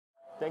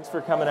Thanks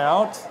for coming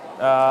out.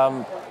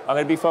 I'm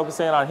going to be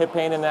focusing on hip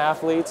pain in the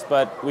athletes,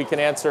 but we can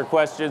answer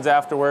questions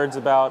afterwards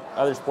about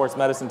other sports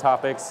medicine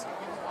topics.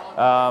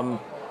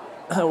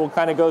 We'll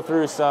kind of go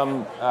through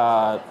some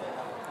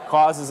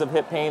causes of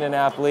hip pain in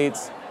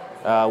athletes,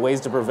 ways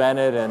to prevent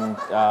it, and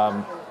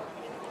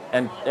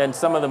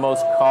some of the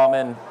most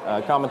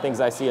common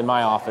things I see in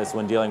my office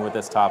when dealing with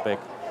this topic.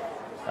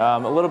 A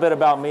little bit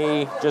about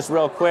me, just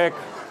real quick.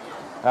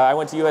 I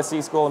went to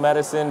USC School of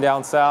Medicine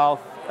down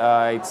south.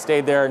 I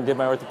stayed there and did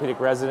my orthopedic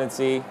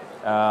residency.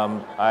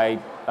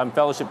 I'm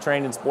fellowship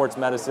trained in sports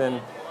medicine.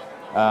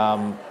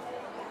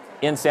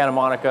 In Santa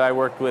Monica, I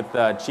worked with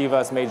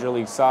Chivas Major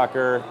League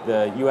Soccer,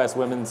 the U.S.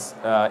 women's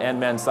and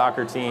men's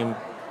soccer team,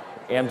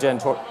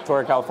 Amgen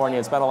Torre, California,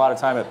 and spent a lot of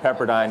time at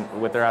Pepperdine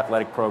with their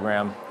athletic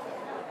program.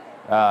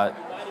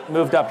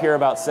 Moved up here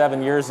about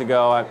 7 years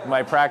ago.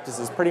 My practice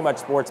is pretty much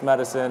sports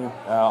medicine,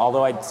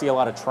 although I see a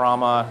lot of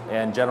trauma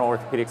and general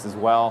orthopedics as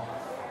well.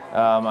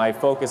 I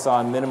focus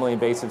on minimally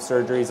invasive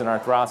surgeries and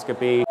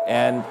arthroscopy,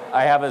 and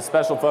I have a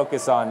special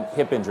focus on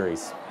hip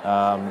injuries,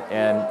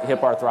 and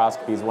hip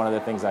arthroscopy is one of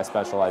the things I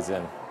specialize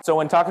in. So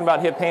when talking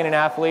about hip pain in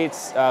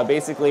athletes,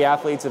 basically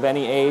athletes of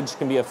any age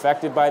can be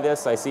affected by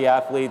this. I see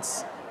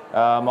athletes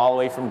all the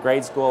way from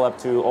grade school up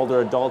to older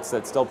adults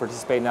that still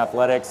participate in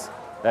athletics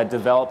that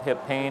develop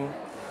hip pain.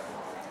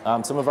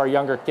 Some of our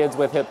younger kids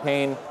with hip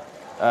pain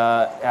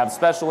have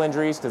special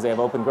injuries because they have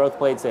open growth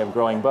plates, they have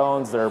growing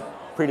bones, they're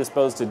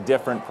predisposed to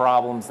different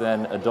problems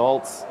than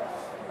adults.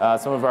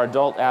 Some of our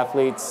adult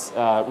athletes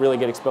really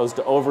get exposed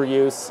to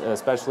overuse,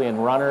 especially in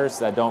runners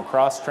that don't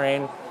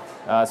cross-train.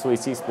 So we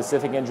see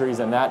specific injuries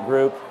in that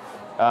group.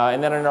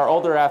 And then in our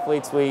older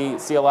athletes, we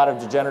see a lot of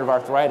degenerative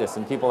arthritis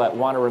and people that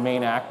want to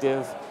remain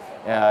active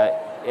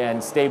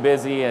and stay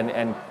busy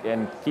and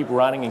keep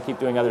running and keep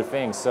doing other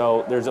things.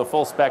 So there's a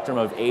full spectrum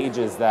of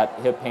ages that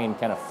hip pain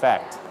can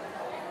affect.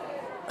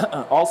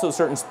 Also,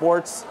 certain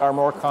sports are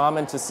more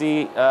common to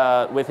see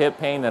with hip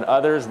pain than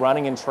others.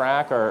 Running and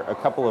track are a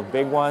couple of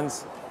big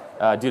ones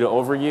due to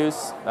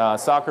overuse.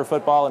 Soccer,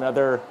 football, and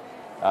other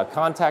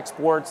contact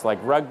sports like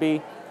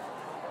rugby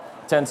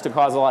tends to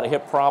cause a lot of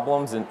hip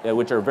problems,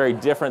 which are very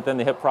different than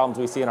the hip problems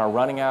we see in our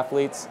running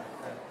athletes.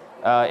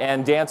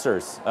 And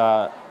dancers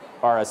are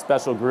a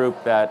special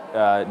group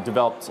that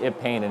develops hip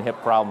pain and hip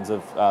problems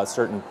of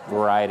certain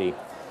variety.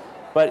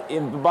 But the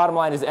bottom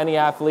line is any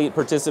athlete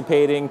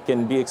participating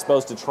can be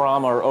exposed to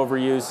trauma or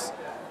overuse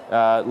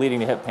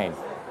leading to hip pain.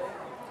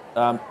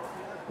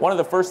 One of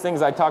the first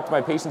things I talk to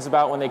my patients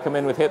about when they come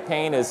in with hip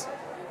pain is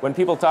when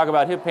people talk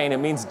about hip pain, it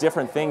means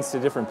different things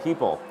to different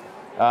people.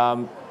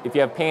 If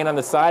you have pain on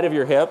the side of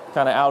your hip,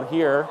 kind of out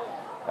here,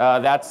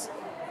 that's,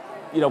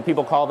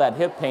 people call that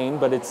hip pain,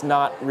 but it's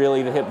not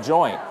really the hip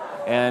joint.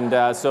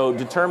 And so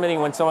determining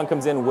when someone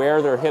comes in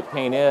where their hip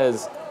pain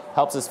is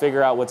helps us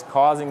figure out what's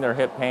causing their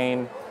hip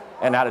pain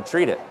and how to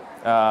treat it.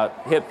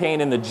 Hip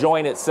pain in the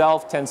joint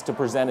itself tends to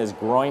present as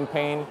groin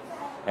pain,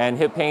 and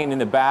hip pain in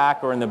the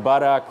back or in the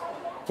buttock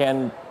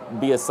can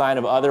be a sign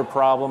of other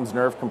problems,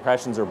 nerve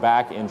compressions or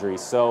back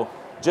injuries. So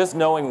just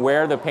knowing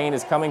where the pain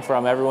is coming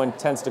from, everyone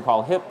tends to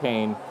call hip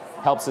pain,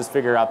 helps us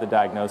figure out the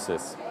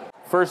diagnosis.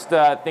 First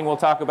thing we'll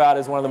talk about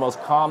is one of the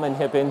most common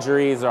hip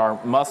injuries are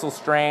muscle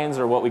strains,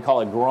 or what we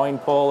call a groin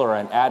pull or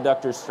an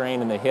adductor strain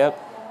in the hip.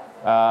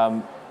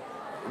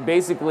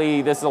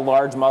 Basically, this is a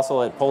large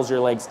muscle that pulls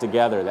your legs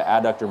together, the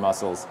adductor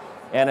muscles.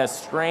 And a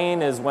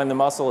strain is when the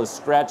muscle is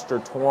stretched or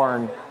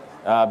torn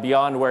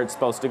beyond where it's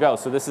supposed to go.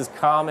 So this is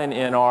common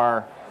in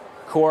our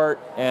court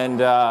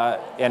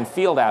and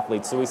field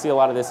athletes. So we see a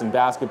lot of this in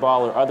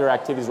basketball or other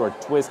activities where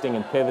twisting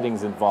and pivoting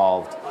is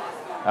involved.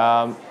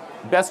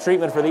 Best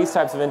treatment for these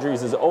types of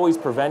injuries is always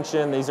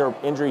prevention. These are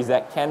injuries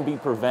that can be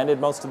prevented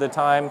most of the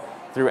time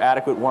through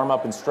adequate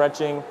warm-up and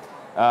stretching.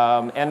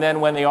 And then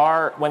when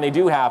they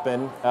do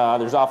happen,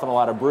 there's often a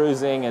lot of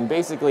bruising, and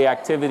basically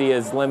activity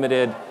is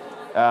limited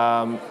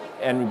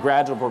and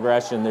gradual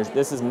progression.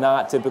 This is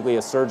not typically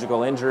a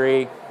surgical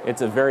injury.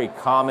 It's a very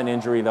common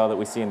injury, though, that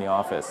we see in the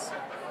office.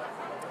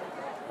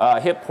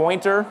 Hip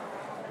pointer.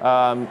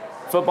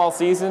 Football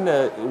season,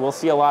 we'll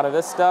see a lot of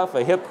this stuff.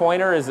 A hip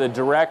pointer is a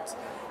direct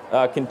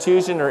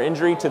contusion or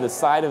injury to the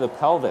side of the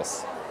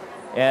pelvis.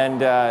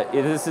 And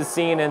this is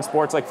seen in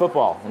sports like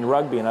football and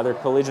rugby and other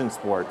collision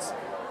sports.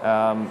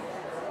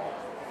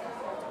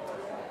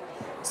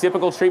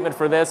 Typical treatment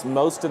for this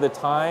most of the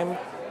time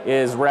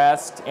is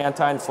rest,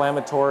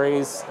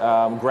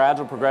 anti-inflammatories,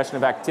 gradual progression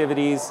of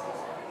activities.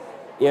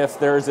 If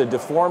there's a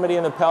deformity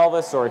in the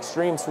pelvis or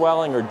extreme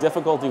swelling or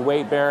difficulty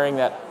weight bearing,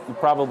 that you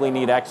probably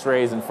need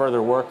x-rays and further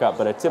workup,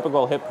 but a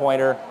typical hip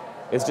pointer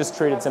is just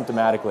treated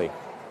symptomatically.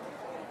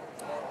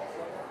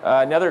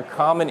 Another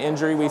common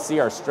injury we see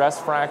are stress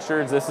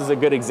fractures. This is a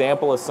good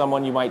example of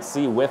someone you might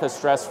see with a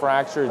stress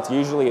fracture. It's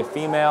usually a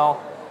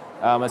female.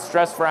 A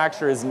stress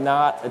fracture is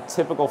not a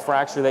typical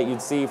fracture that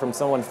you'd see from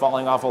someone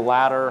falling off a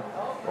ladder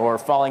or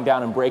falling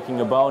down and breaking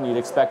a bone you'd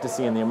expect to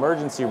see in the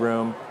emergency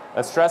room.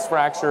 A stress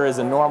fracture is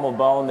a normal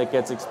bone that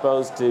gets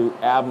exposed to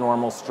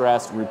abnormal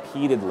stress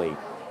repeatedly.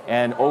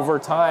 And over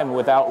time,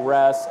 without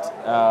rest,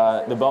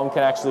 the bone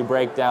can actually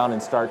break down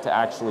and start to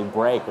actually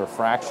break or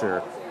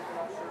fracture.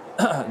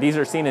 These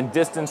are seen in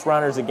distance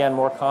runners, again,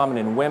 more common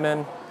in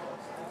women.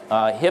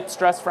 Hip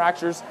stress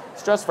fractures.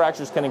 Stress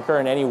fractures can occur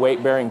in any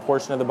weight-bearing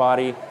portion of the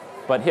body,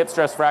 but hip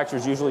stress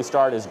fractures usually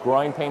start as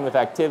groin pain with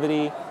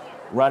activity.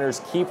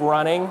 Runners keep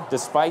running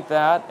despite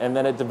that, and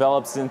then it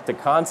develops into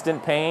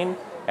constant pain,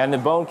 and the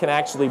bone can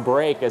actually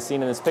break, as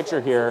seen in this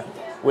picture here,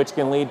 which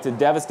can lead to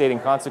devastating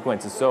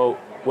consequences. So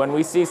when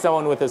we see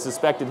someone with a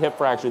suspected hip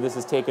fracture, this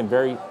is taken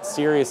very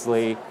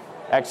seriously.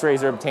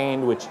 X-rays are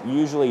obtained, which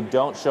usually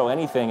don't show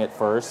anything at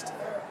first,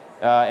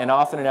 and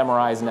often an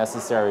MRI is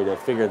necessary to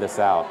figure this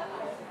out.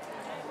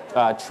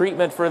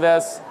 Treatment for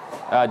this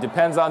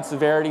depends on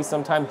severity,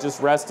 sometimes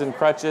just rest and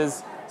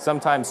crutches,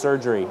 sometimes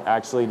surgery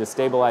actually to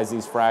stabilize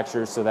these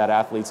fractures so that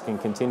athletes can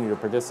continue to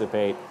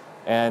participate.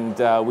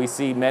 And we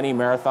see many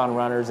marathon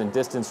runners and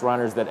distance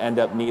runners that end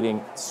up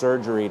needing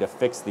surgery to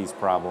fix these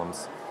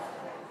problems.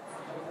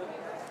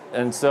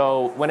 And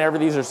so whenever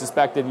these are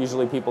suspected,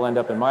 usually people end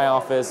up in my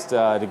office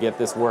to get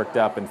this worked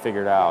up and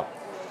figured out.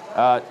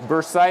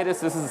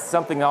 Bursitis, this is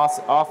something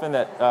often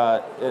that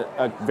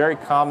a very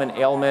common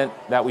ailment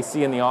that we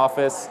see in the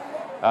office.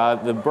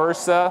 The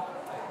bursa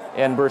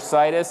and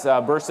bursitis.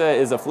 Bursa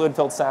is a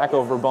fluid-filled sac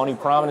over bony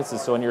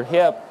prominences. So in your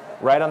hip,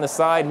 right on the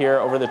side here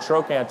over the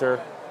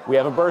trochanter, we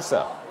have a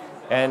bursa.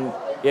 And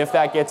if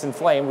that gets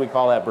inflamed, we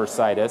call that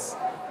bursitis.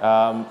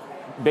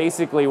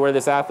 Basically, where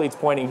this athlete's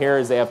pointing here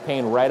is they have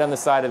pain right on the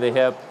side of the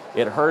hip.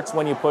 It hurts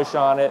when you push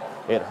on it.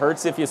 It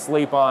hurts if you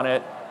sleep on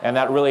it. And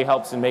that really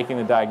helps in making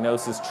the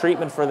diagnosis.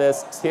 Treatment for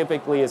this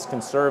typically is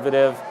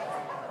conservative,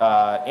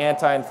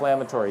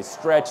 anti-inflammatory,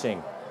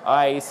 stretching,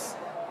 ice.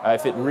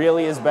 If it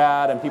really is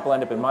bad and people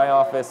end up in my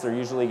office, they're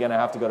usually going to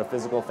have to go to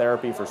physical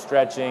therapy for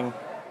stretching.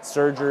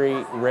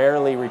 Surgery,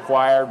 rarely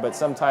required, but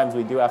sometimes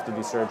we do have to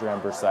do surgery on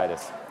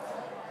bursitis.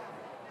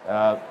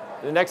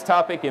 The next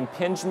topic,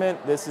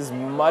 impingement. This is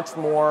much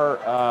more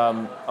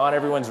on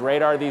everyone's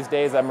radar these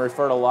days. I'm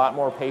referred a lot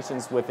more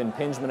patients with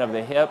impingement of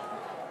the hip.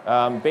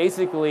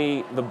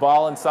 Basically, the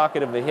ball and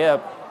socket of the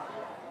hip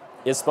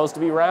is supposed to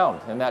be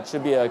round, and that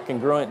should be a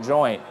congruent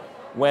joint.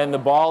 When the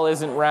ball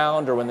isn't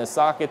round or when the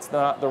socket's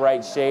not the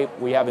right shape,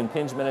 we have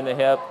impingement in the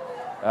hip.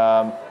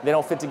 They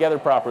don't fit together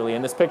properly.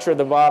 In this picture at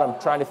the bottom,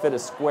 trying to fit a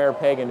square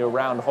peg into a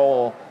round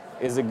hole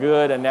is a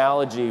good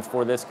analogy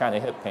for this kind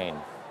of hip pain.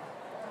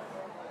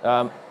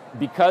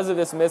 Because of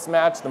this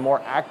mismatch, the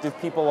more active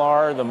people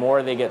are, the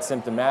more they get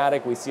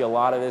symptomatic. We see a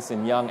lot of this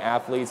in young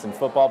athletes and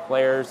football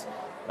players.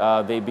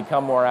 They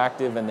become more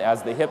active, and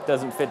as the hip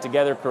doesn't fit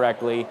together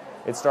correctly,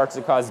 it starts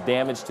to cause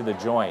damage to the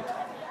joint.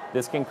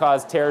 This can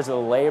cause tears of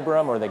the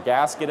labrum or the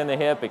gasket in the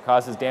hip. It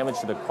causes damage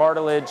to the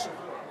cartilage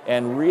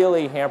and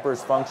really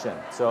hampers function.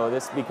 So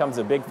this becomes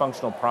a big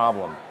functional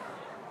problem.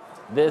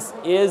 This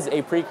is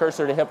a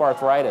precursor to hip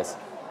arthritis.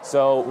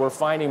 So we're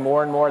finding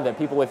more and more that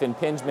people with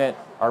impingement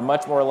are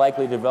much more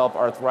likely to develop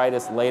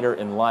arthritis later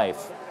in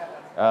life.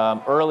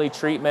 Early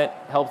treatment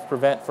helps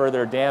prevent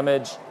further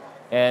damage,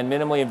 and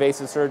minimally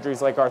invasive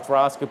surgeries like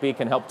arthroscopy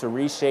can help to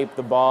reshape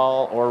the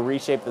ball or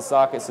reshape the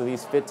socket so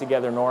these fit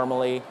together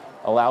normally,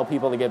 allow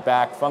people to get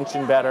back,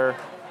 function better,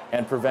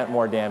 and prevent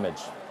more damage.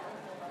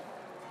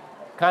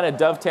 Kind of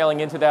dovetailing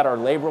into that are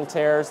labral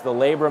tears. The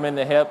labrum in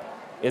the hip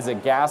is a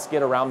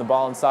gasket around the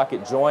ball and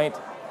socket joint.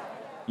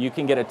 You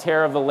can get a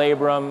tear of the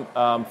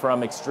labrum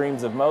from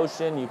extremes of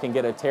motion. You can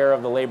get a tear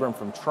of the labrum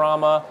from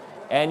trauma,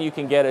 and you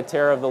can get a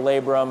tear of the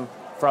labrum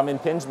from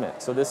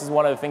impingement. So this is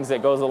one of the things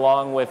that goes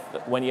along with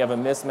when you have a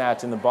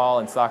mismatch in the ball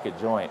and socket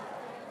joint.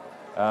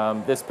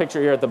 This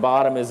picture here at the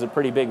bottom is a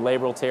pretty big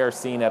labral tear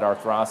seen at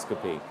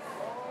arthroscopy.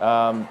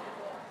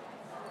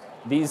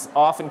 These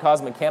often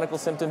cause mechanical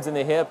symptoms in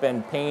the hip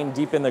and pain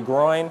deep in the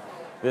groin.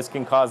 This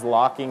can cause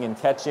locking and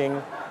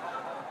catching.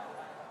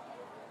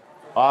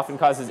 Often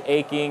causes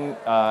aching,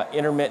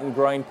 intermittent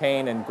groin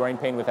pain, and groin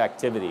pain with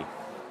activity.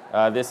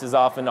 This is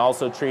often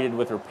also treated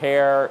with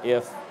repair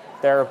if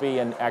therapy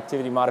and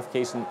activity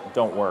modification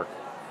don't work.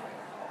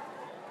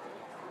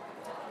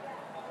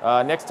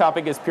 Next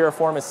topic is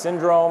piriformis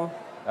syndrome.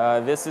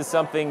 This is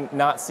something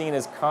not seen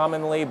as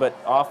commonly, but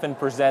often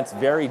presents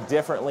very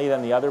differently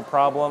than the other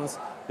problems.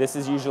 This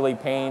is usually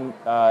pain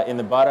in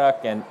the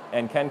buttock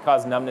and can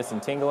cause numbness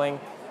and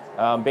tingling.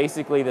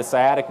 Basically, the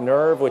sciatic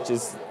nerve, which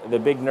is the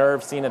big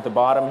nerve seen at the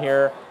bottom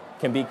here,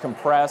 can be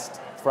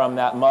compressed from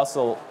that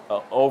muscle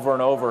over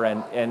and over,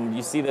 and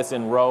you see this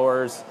in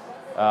rowers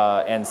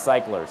and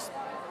cyclers.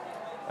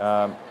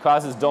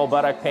 Causes dull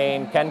buttock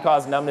pain, can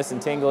cause numbness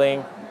and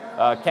tingling,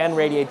 can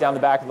radiate down the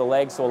back of the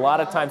leg. So a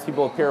lot of times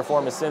people with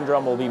piriformis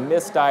syndrome will be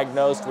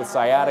misdiagnosed with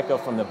sciatica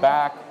from the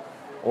back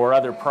or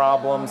other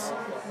problems.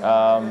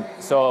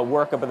 So a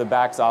workup of the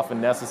back is often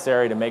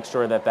necessary to make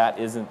sure that that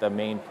isn't the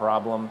main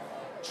problem.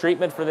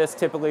 Treatment for this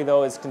typically,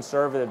 though, is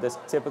conservative. This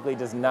typically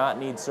does not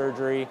need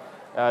surgery.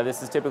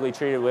 This is typically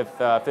treated with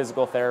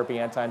physical therapy,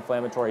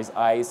 anti-inflammatories,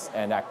 ice,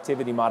 and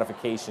activity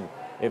modification.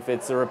 If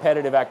it's a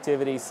repetitive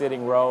activity,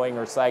 sitting, rowing,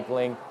 or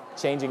cycling,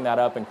 changing that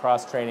up and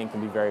cross-training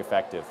can be very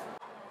effective.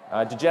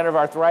 Degenerative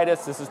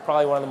arthritis, this is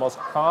probably one of the most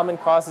common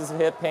causes of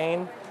hip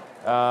pain.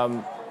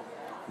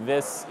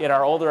 This, in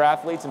our older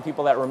athletes and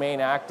people that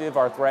remain active,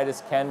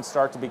 arthritis can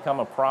start to become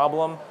a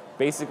problem.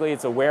 Basically,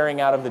 it's a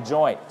wearing out of the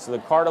joint. So the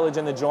cartilage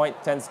in the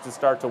joint tends to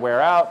start to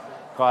wear out,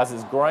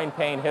 causes groin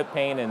pain, hip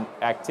pain, and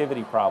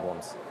activity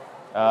problems.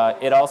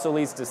 It also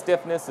leads to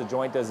stiffness. The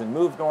joint doesn't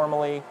move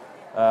normally,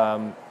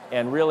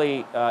 and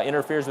really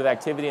interferes with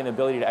activity and the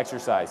ability to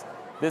exercise.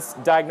 This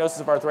diagnosis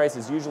of arthritis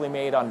is usually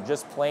made on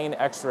just plain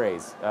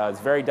x-rays. It's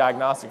very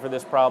diagnostic for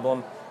this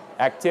problem.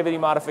 Activity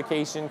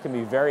modification can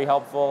be very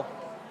helpful.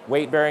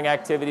 Weight-bearing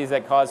activities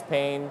that cause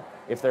pain,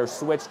 if they're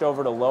switched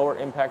over to lower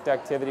impact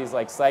activities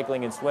like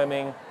cycling and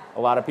swimming,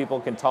 a lot of people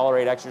can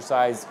tolerate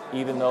exercise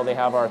even though they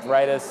have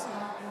arthritis.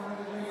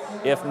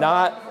 If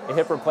not, a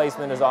hip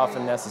replacement is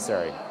often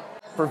necessary.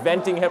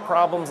 Preventing hip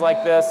problems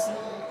like this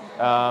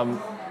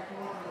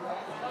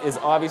is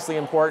obviously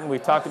important.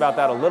 We've talked about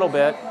that a little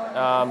bit.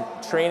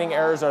 Training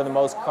errors are the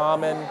most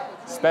common,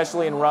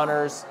 especially in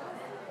runners.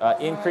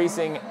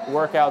 Increasing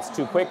workouts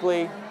too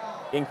quickly,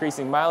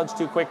 increasing mileage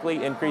too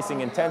quickly,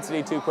 increasing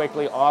intensity too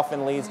quickly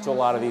often leads to a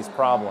lot of these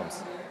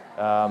problems.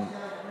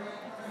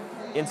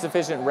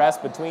 Insufficient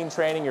rest between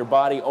training. Your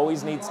body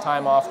always needs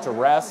time off to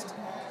rest,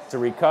 to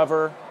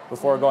recover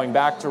before going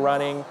back to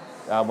running.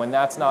 When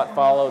that's not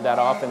followed, that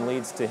often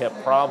leads to hip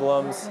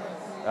problems.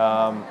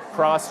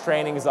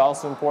 Cross-training is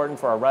also important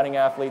for our running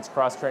athletes.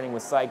 Cross-training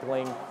with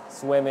cycling,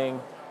 swimming,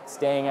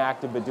 staying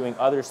active but doing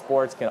other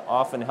sports can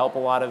often help a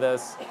lot of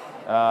this.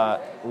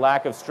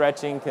 Lack of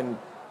stretching can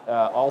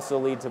also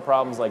lead to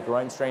problems like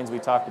groin strains we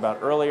talked about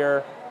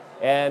earlier.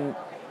 And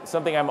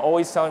something I'm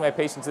always telling my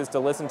patients is to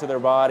listen to their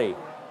body.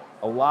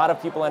 A lot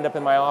of people end up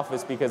in my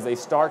office because they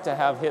start to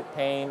have hip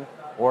pain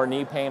or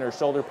knee pain or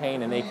shoulder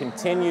pain and they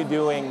continue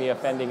doing the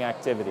offending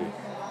activity.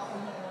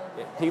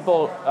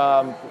 People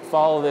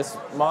follow this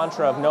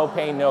mantra of no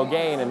pain, no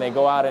gain, and they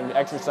go out and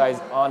exercise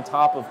on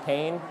top of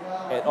pain.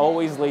 It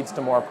always leads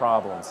to more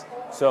problems.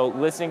 So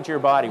listening to your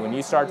body, when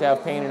you start to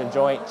have pain in a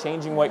joint,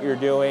 changing what you're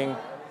doing,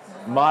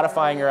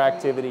 modifying your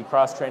activity,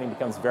 cross-training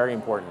becomes very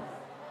important.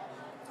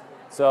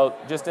 So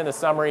just in a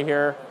summary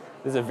here,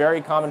 this is a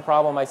very common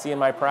problem I see in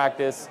my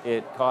practice.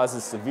 It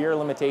causes severe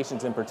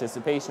limitations in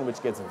participation,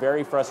 which gets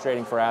very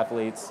frustrating for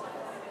athletes.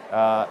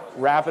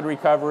 Rapid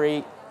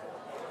recovery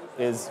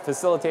is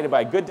facilitated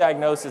by good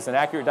diagnosis and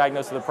accurate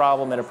diagnosis of the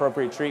problem and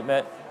appropriate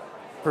treatment.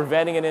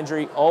 Preventing an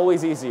injury,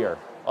 always easier.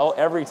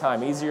 Every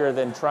time easier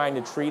than trying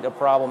to treat a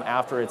problem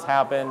after it's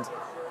happened.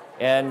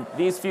 And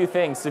these few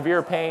things,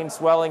 severe pain,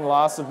 swelling,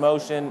 loss of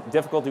motion,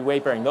 difficulty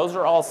weight bearing, those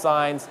are all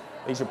signs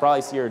that you should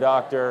probably see your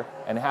doctor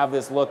and have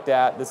this looked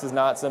at. This is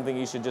not something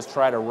you should just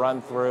try to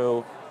run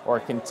through or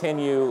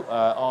continue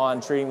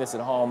on treating this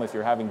at home if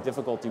you're having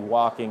difficulty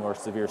walking or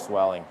severe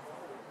swelling.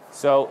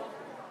 So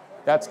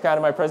that's kind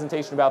of my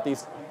presentation about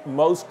these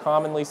most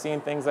commonly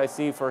seen things I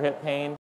see for hip pain.